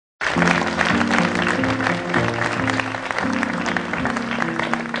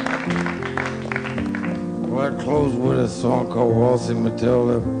close with a song called Waltzing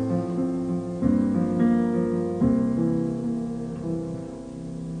Mathilda.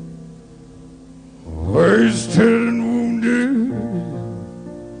 Wasted and wounded,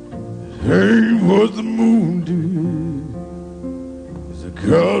 it ain't what the moon did. It's a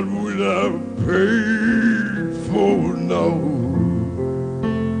God without paid for now.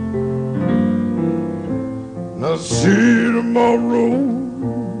 And I'll see tomorrow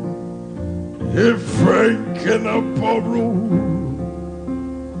if Frank can I borrow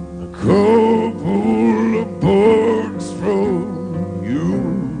a couple of bucks from you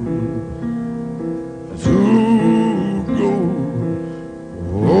to go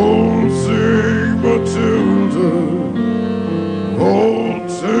waltzing Mathilda,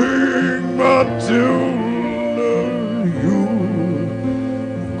 waltzing Mathilda, you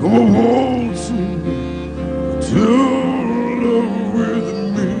go waltzing Mathilda with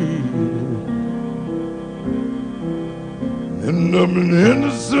me. And I'm an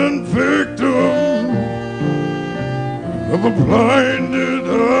innocent victim of a blinded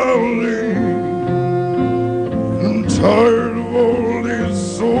alley. I'm tired of all these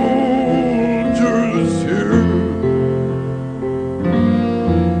soldiers here,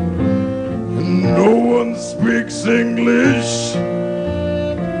 and no one speaks English.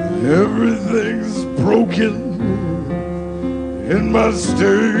 Everything's broken, and my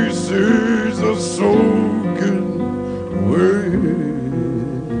Stacys are soaking away.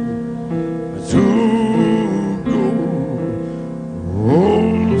 To go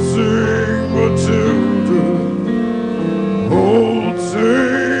waltzing Mathilda,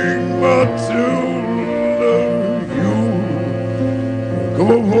 waltzing Mathilda, you go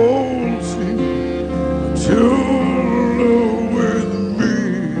waltzing Mathilda with me.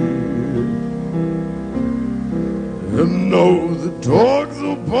 And now the dogs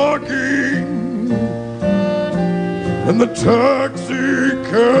are barking and the taxi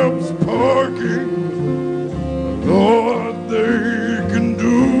cabs parking. Lord, they can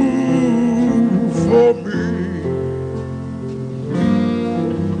do for me.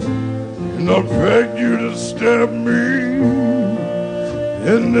 And I begged you to stab me,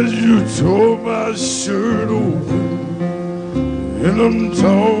 and as you tore my shirt open, and I'm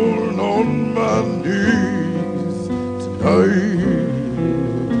down on my knees tonight.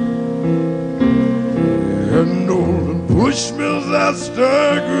 And all the Bushmills I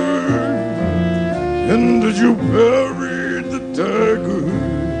staggered, and as you buried the dagger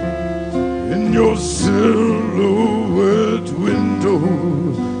in your silhouette window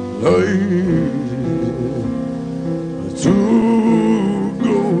light. To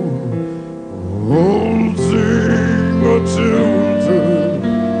go waltzing Mathilda,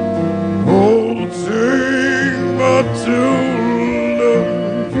 waltzing Mathilda,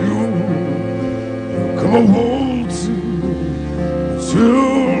 you come on waltzing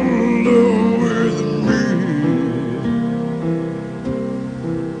Mathilda with me.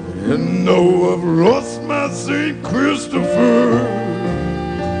 And now I've lost my St. Christopher,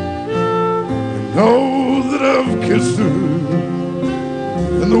 and now that I've kissed her,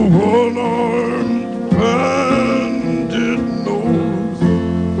 and the one-armed bandit knows,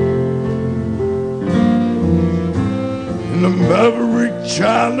 and the maverick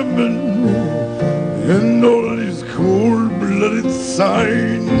Chinaman, and all these cold-blooded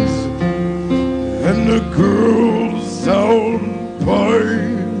signs, and the girls down by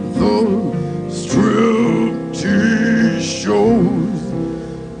the striptease shows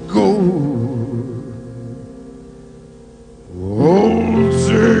go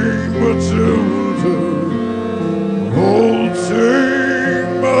waltzing Mathilda, waltzing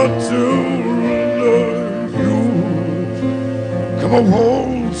Mathilda, you come on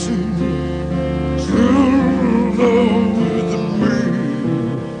waltzing Mathilda with me.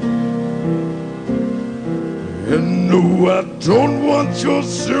 And no, I don't want your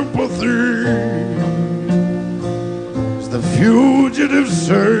sympathy, as the fugitives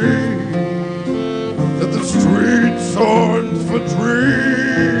say that the streets aren't for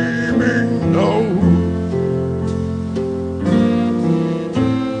dreaming now.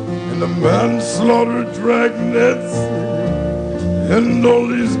 And the manslaughter dragnets and all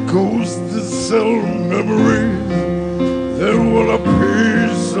these ghosts that sell memories, they want a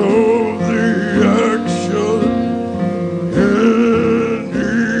piece of the action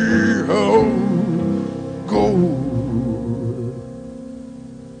anyhow. Go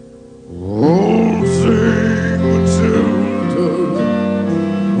waltzing Mathilda,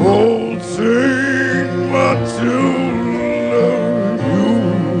 waltzing Mathilda,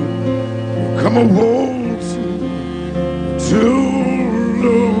 you come a waltzing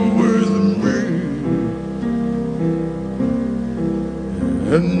Mathilda with me.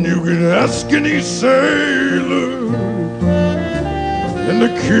 And you can ask any sailor, and the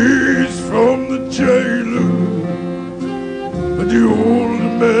keys from the jailer, but the old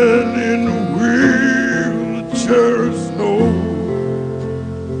man in wheelchairs know.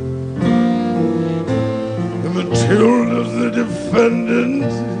 And Mathilda's the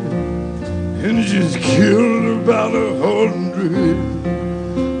defendant, and she's killed about 100,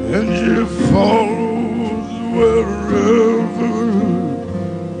 and she follows wherever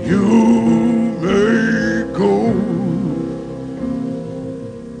you may go.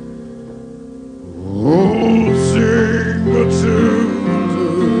 Waltzing Mathilda,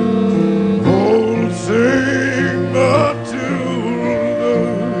 waltzing Mathilda,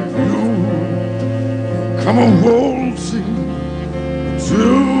 you come a waltzing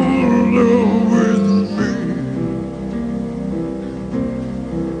Mathilda with me.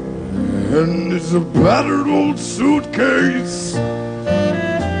 And it's a battered old suitcase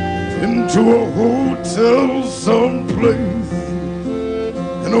into a hotel someplace,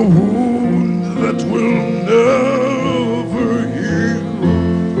 and a wound that will never heal.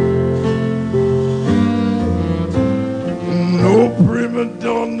 No prima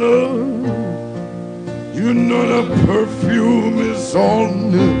donna, you know the perfume is on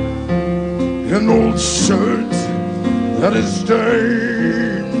an old shirt that is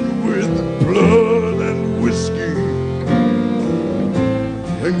stained with blood and whiskey.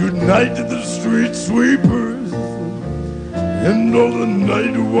 And good night to the street sweepers and all the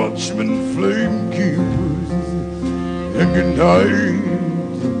night watchmen, flame keepers. And good night,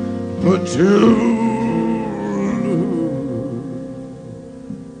 Mathilda.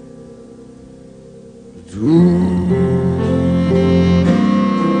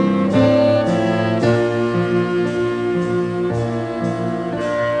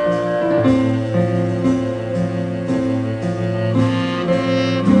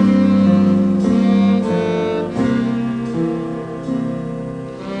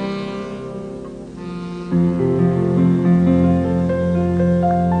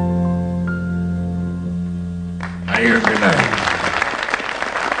 Good night.